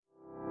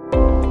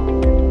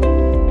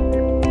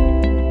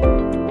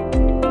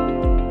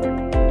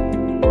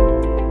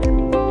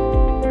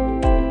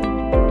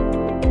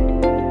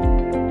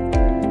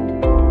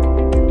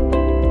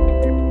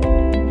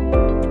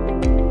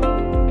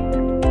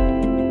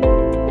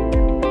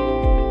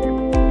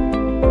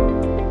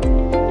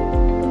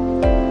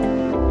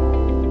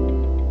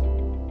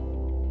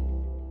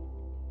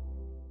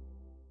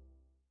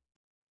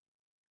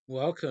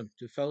Welcome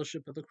to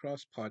Fellowship of the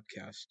Cross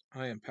podcast.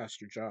 I am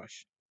Pastor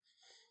Josh.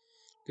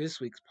 This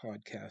week's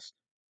podcast,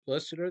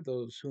 Blessed are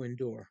those who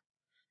endure,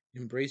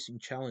 embracing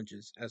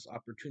challenges as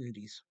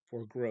opportunities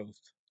for growth.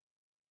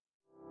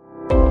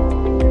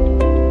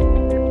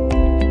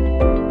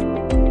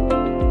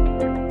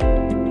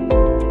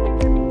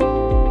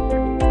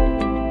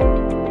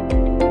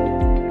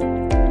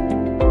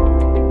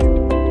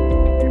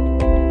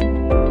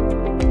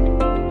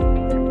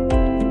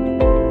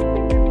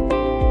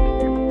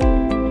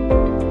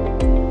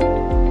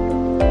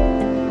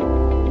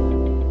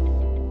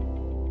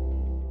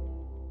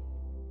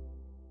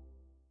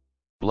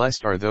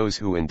 Blessed are those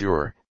who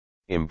endure,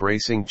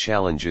 embracing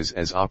challenges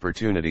as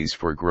opportunities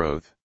for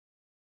growth.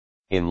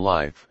 In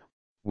life,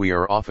 we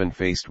are often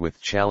faced with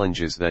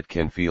challenges that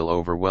can feel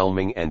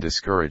overwhelming and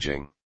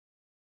discouraging.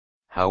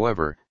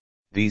 However,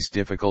 these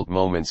difficult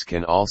moments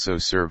can also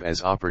serve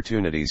as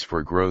opportunities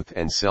for growth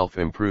and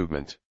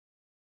self-improvement.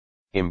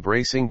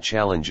 Embracing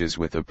challenges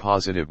with a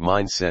positive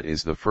mindset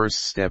is the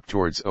first step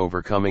towards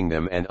overcoming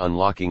them and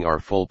unlocking our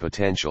full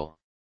potential.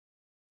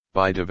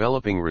 By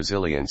developing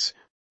resilience,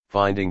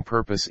 finding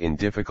purpose in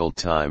difficult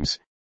times,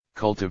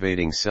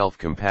 cultivating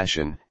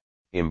self-compassion,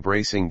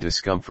 embracing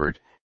discomfort,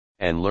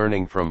 and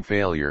learning from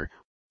failure,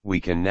 we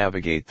can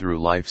navigate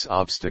through life's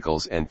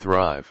obstacles and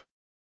thrive.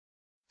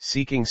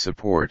 Seeking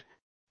support,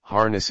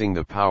 harnessing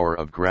the power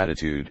of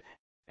gratitude,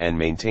 and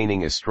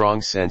maintaining a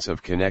strong sense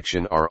of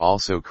connection are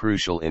also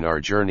crucial in our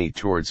journey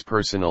towards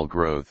personal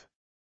growth.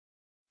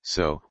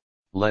 So,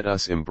 let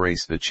us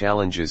embrace the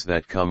challenges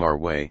that come our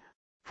way,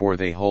 for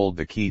they hold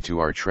the key to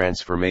our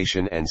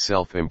transformation and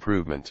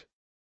self-improvement.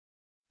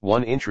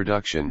 1.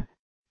 Introduction: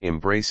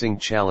 Embracing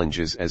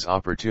challenges as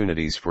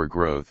opportunities for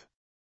growth.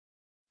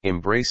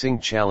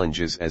 Embracing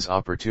challenges as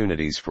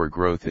opportunities for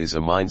growth is a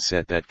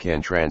mindset that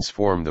can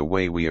transform the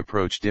way we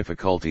approach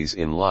difficulties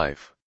in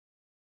life.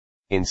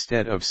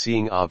 Instead of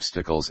seeing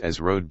obstacles as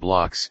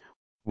roadblocks,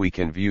 we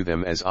can view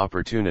them as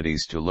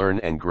opportunities to learn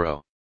and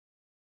grow.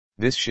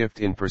 This shift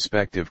in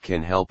perspective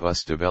can help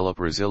us develop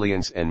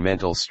resilience and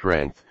mental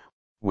strength,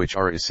 which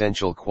are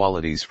essential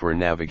qualities for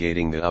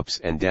navigating the ups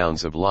and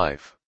downs of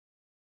life.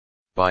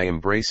 By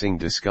embracing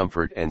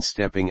discomfort and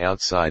stepping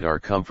outside our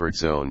comfort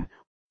zone,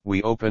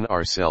 we open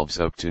ourselves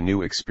up to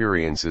new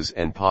experiences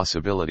and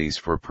possibilities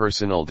for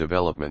personal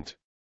development.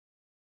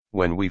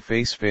 When we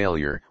face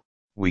failure,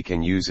 we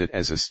can use it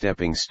as a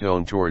stepping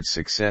stone towards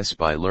success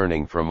by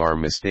learning from our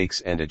mistakes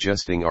and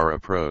adjusting our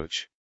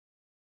approach.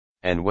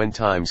 And when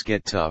times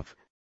get tough,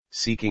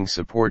 seeking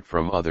support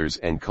from others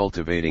and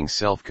cultivating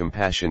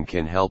self-compassion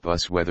can help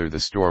us weather the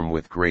storm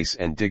with grace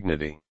and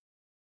dignity.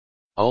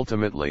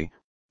 Ultimately,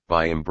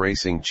 by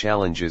embracing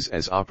challenges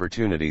as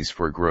opportunities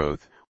for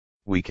growth,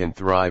 we can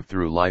thrive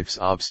through life's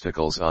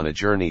obstacles on a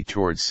journey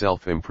towards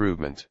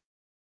self-improvement.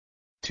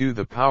 2.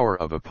 The power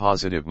of a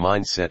positive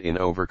mindset in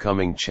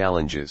overcoming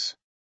challenges.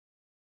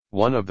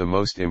 One of the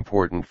most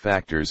important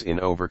factors in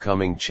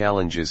overcoming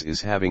challenges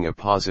is having a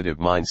positive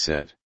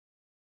mindset.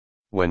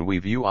 When we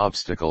view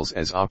obstacles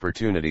as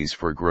opportunities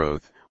for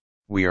growth,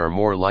 we are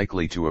more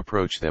likely to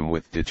approach them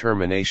with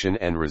determination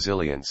and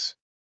resilience.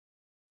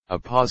 A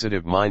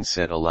positive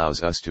mindset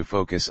allows us to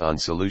focus on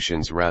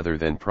solutions rather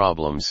than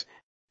problems,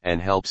 and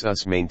helps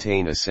us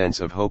maintain a sense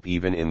of hope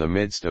even in the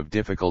midst of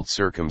difficult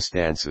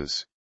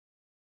circumstances.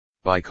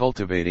 By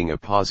cultivating a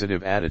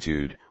positive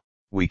attitude,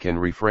 we can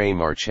reframe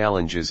our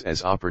challenges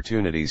as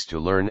opportunities to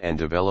learn and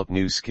develop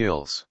new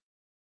skills.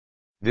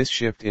 This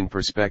shift in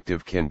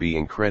perspective can be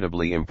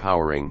incredibly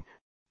empowering,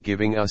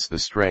 giving us the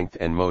strength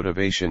and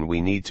motivation we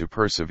need to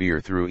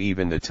persevere through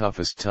even the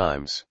toughest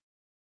times.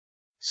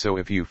 So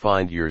if you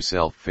find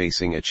yourself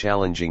facing a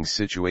challenging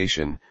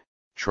situation,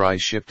 try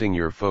shifting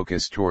your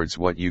focus towards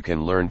what you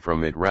can learn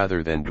from it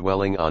rather than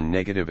dwelling on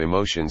negative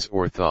emotions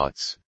or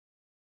thoughts.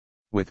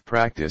 With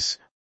practice,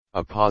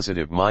 a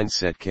positive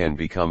mindset can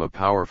become a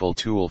powerful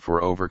tool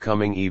for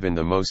overcoming even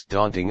the most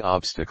daunting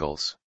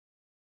obstacles.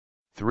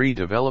 3.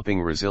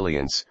 Developing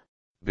resilience,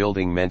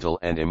 building mental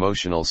and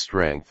emotional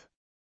strength.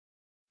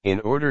 In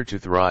order to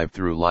thrive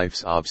through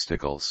life's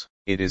obstacles,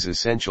 it is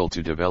essential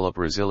to develop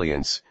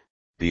resilience,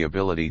 the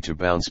ability to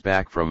bounce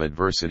back from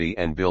adversity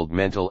and build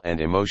mental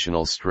and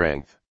emotional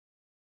strength.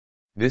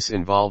 This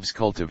involves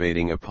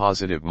cultivating a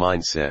positive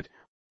mindset,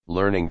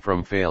 learning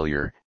from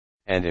failure,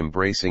 and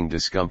embracing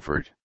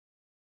discomfort.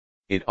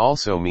 It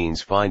also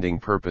means finding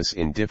purpose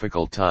in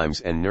difficult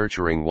times and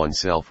nurturing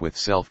oneself with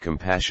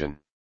self-compassion.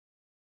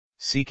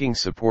 Seeking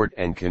support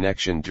and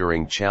connection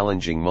during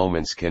challenging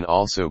moments can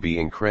also be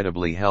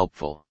incredibly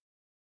helpful.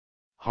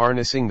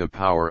 Harnessing the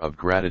power of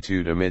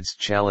gratitude amidst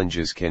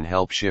challenges can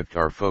help shift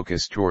our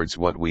focus towards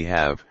what we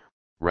have,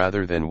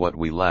 rather than what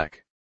we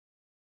lack.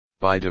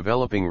 By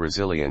developing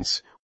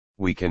resilience,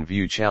 we can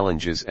view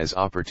challenges as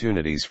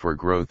opportunities for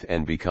growth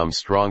and become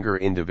stronger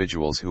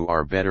individuals who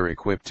are better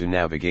equipped to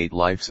navigate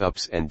life's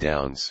ups and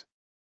downs.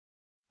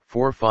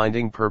 4.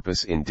 Finding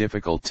purpose in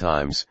difficult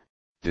times,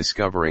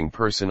 discovering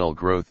personal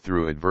growth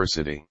through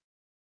adversity.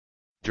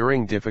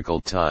 During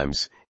difficult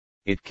times,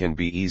 it can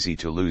be easy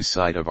to lose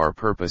sight of our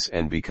purpose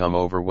and become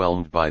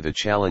overwhelmed by the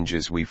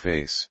challenges we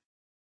face.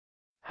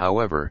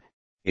 However,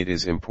 it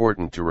is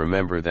important to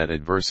remember that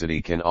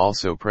adversity can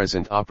also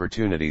present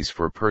opportunities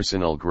for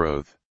personal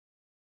growth.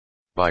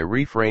 By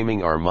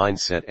reframing our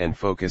mindset and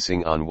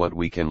focusing on what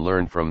we can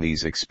learn from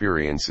these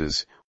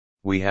experiences,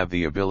 we have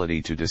the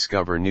ability to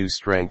discover new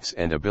strengths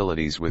and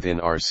abilities within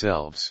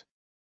ourselves.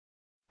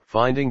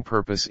 Finding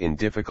purpose in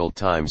difficult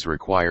times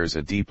requires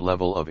a deep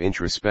level of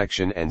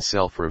introspection and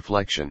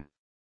self-reflection.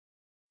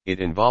 It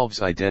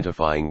involves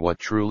identifying what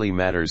truly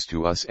matters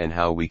to us and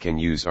how we can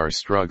use our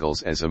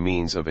struggles as a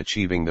means of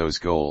achieving those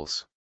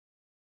goals.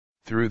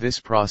 Through this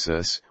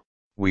process,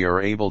 we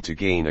are able to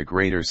gain a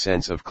greater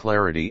sense of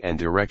clarity and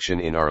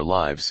direction in our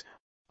lives,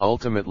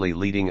 ultimately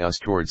leading us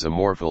towards a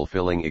more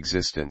fulfilling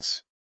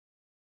existence.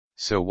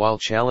 So while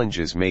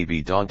challenges may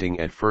be daunting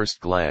at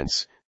first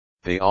glance,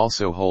 they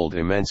also hold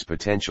immense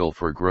potential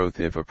for growth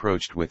if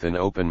approached with an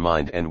open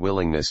mind and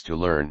willingness to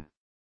learn.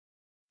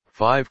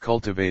 5.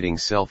 Cultivating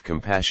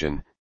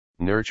self-compassion,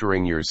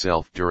 nurturing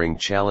yourself during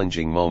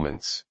challenging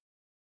moments.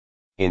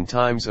 In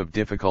times of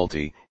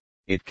difficulty,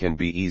 it can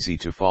be easy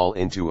to fall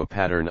into a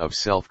pattern of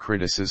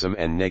self-criticism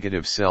and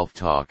negative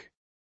self-talk.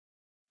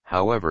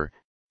 However,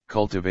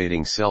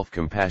 cultivating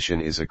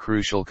self-compassion is a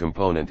crucial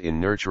component in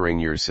nurturing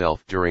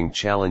yourself during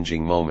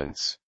challenging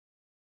moments.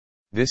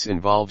 This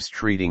involves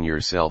treating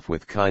yourself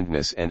with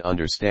kindness and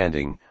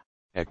understanding,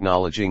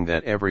 acknowledging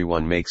that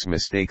everyone makes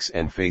mistakes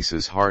and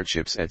faces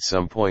hardships at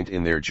some point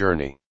in their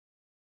journey.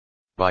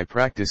 By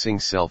practicing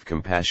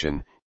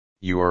self-compassion,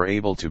 you are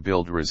able to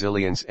build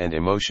resilience and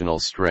emotional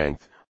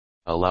strength,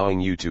 allowing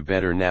you to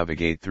better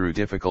navigate through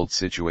difficult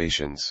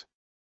situations.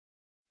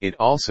 It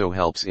also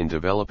helps in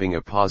developing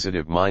a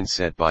positive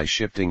mindset by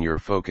shifting your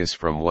focus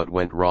from what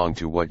went wrong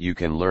to what you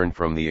can learn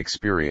from the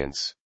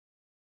experience.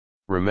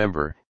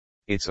 Remember,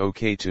 it's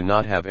okay to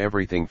not have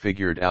everything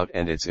figured out,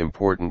 and it's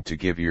important to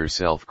give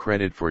yourself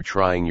credit for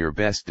trying your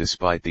best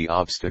despite the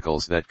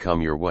obstacles that come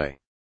your way.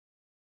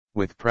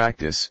 With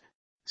practice,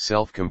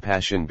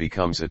 self-compassion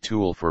becomes a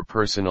tool for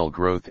personal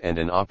growth and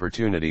an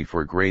opportunity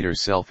for greater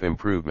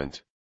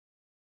self-improvement.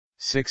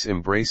 6.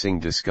 Embracing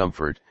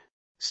discomfort,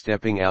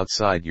 stepping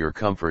outside your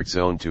comfort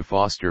zone to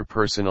foster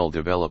personal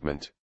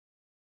development.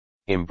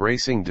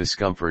 Embracing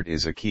discomfort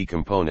is a key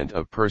component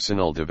of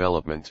personal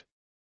development.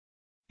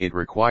 It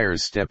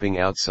requires stepping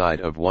outside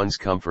of one's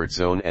comfort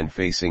zone and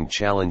facing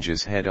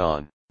challenges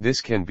head-on.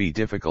 This can be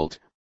difficult,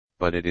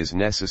 but it is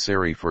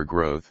necessary for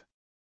growth.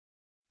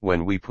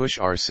 When we push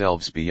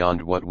ourselves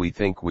beyond what we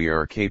think we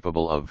are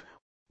capable of,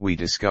 we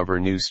discover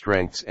new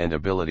strengths and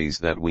abilities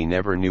that we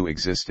never knew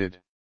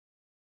existed.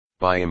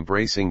 By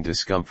embracing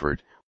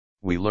discomfort,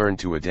 we learn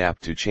to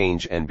adapt to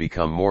change and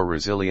become more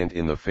resilient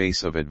in the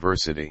face of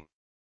adversity.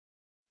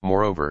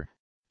 Moreover,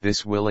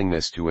 this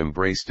willingness to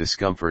embrace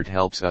discomfort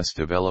helps us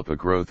develop a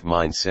growth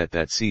mindset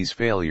that sees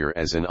failure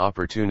as an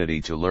opportunity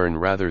to learn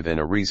rather than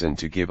a reason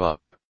to give up.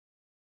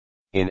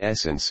 In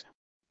essence,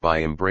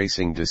 by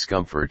embracing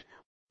discomfort,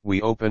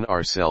 we open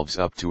ourselves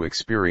up to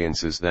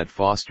experiences that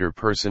foster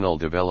personal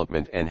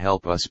development and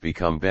help us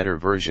become better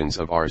versions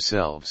of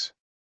ourselves.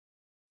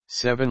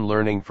 7.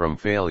 Learning from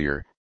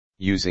failure,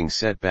 using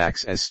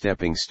setbacks as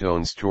stepping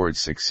stones towards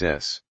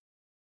success.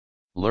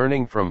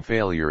 Learning from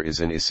failure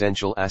is an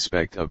essential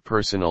aspect of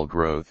personal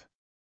growth.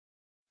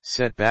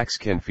 Setbacks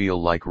can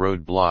feel like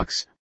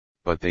roadblocks,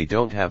 but they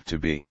don't have to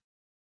be.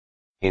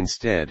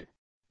 Instead,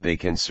 they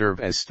can serve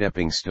as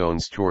stepping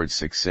stones towards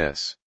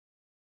success.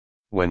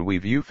 When we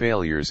view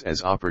failures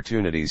as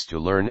opportunities to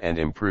learn and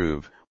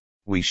improve,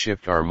 we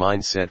shift our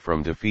mindset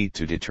from defeat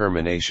to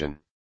determination.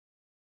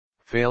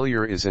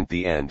 Failure isn't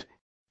the end,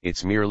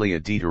 it's merely a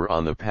detour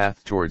on the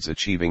path towards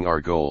achieving our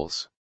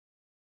goals.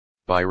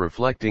 By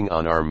reflecting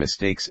on our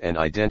mistakes and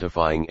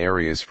identifying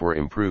areas for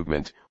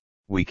improvement,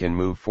 we can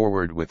move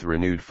forward with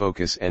renewed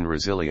focus and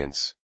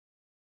resilience.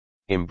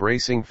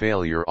 Embracing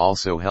failure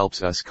also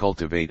helps us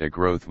cultivate a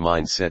growth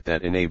mindset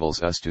that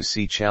enables us to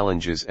see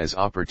challenges as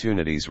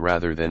opportunities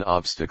rather than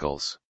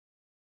obstacles.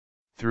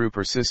 Through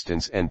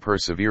persistence and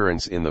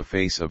perseverance in the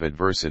face of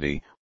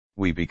adversity,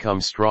 we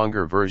become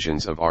stronger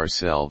versions of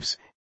ourselves,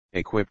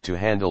 equipped to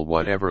handle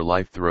whatever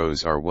life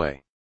throws our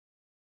way.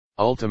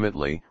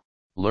 Ultimately,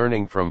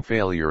 learning from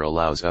failure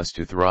allows us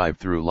to thrive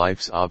through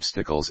life's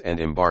obstacles and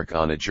embark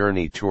on a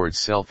journey towards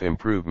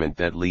self-improvement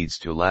that leads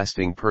to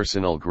lasting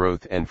personal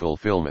growth and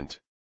fulfillment.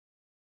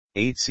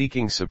 8.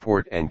 Seeking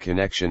support and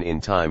connection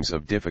in times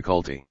of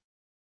difficulty.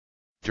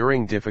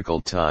 During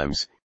difficult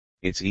times,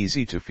 it's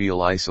easy to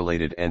feel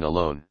isolated and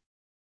alone.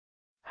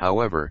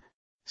 However,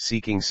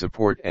 seeking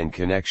support and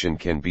connection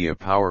can be a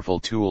powerful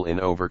tool in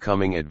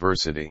overcoming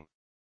adversity.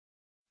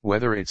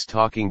 Whether it's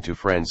talking to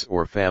friends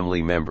or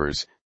family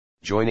members,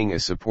 joining a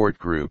support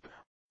group,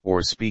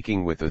 or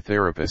speaking with a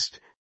therapist,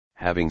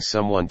 having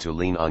someone to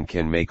lean on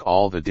can make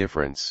all the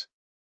difference.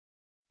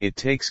 It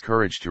takes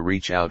courage to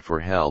reach out for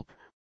help,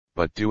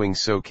 but doing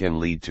so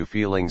can lead to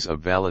feelings of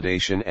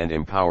validation and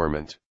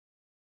empowerment.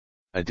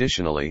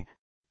 Additionally,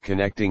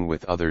 connecting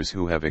with others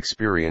who have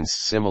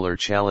experienced similar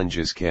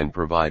challenges can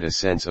provide a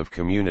sense of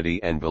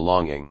community and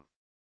belonging.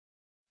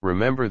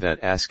 Remember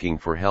that asking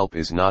for help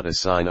is not a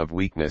sign of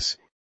weakness,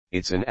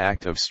 it's an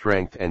act of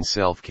strength and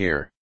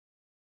self-care.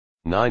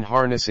 9.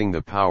 Harnessing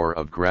the power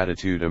of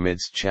gratitude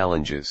amidst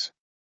challenges.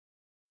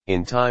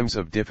 In times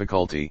of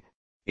difficulty,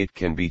 it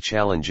can be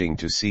challenging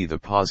to see the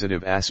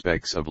positive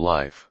aspects of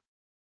life.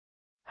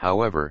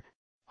 However,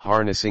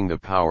 harnessing the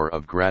power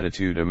of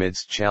gratitude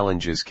amidst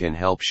challenges can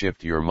help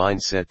shift your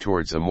mindset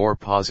towards a more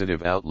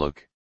positive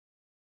outlook.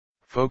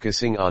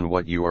 Focusing on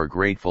what you are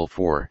grateful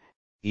for,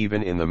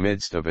 even in the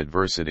midst of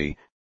adversity,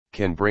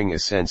 can bring a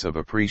sense of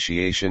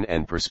appreciation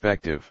and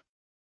perspective.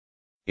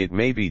 It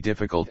may be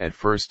difficult at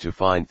first to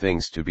find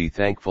things to be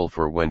thankful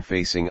for when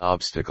facing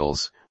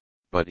obstacles,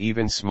 but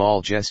even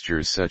small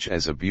gestures such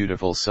as a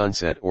beautiful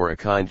sunset or a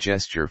kind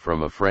gesture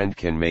from a friend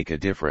can make a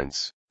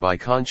difference. By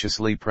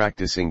consciously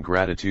practicing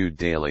gratitude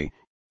daily,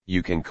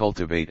 you can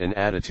cultivate an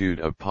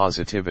attitude of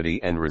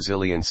positivity and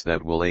resilience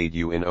that will aid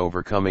you in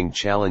overcoming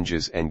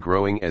challenges and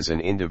growing as an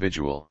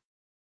individual.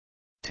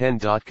 10.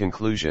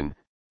 Conclusion: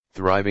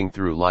 Thriving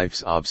through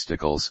life's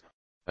obstacles,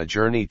 a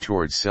journey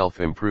towards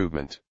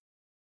self-improvement.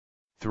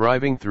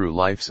 Thriving through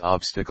life's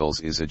obstacles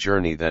is a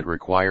journey that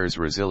requires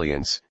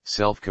resilience,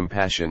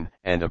 self-compassion,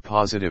 and a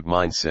positive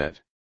mindset.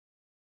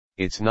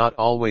 It's not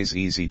always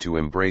easy to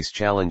embrace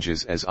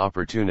challenges as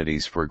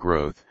opportunities for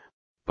growth,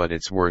 but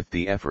it's worth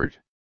the effort.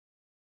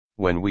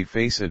 When we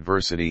face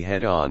adversity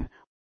head-on,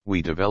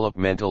 we develop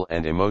mental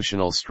and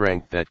emotional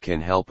strength that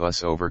can help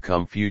us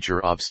overcome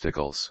future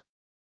obstacles.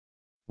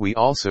 We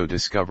also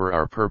discover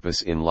our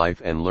purpose in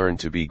life and learn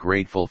to be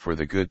grateful for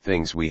the good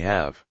things we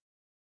have.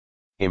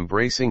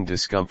 Embracing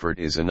discomfort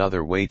is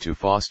another way to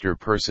foster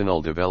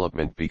personal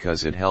development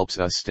because it helps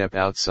us step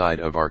outside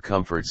of our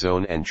comfort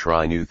zone and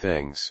try new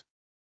things.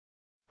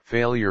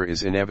 Failure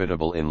is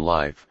inevitable in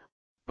life,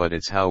 but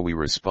it's how we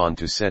respond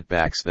to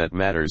setbacks that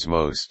matters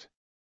most.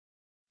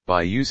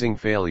 By using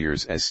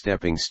failures as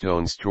stepping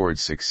stones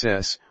towards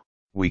success,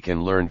 we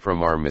can learn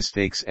from our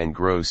mistakes and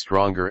grow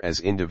stronger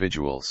as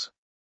individuals.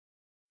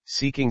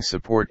 Seeking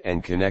support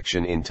and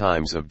connection in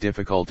times of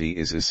difficulty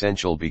is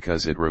essential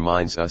because it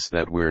reminds us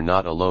that we're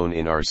not alone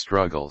in our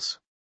struggles.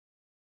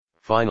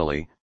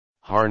 Finally,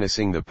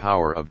 harnessing the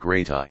power of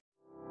gratitude.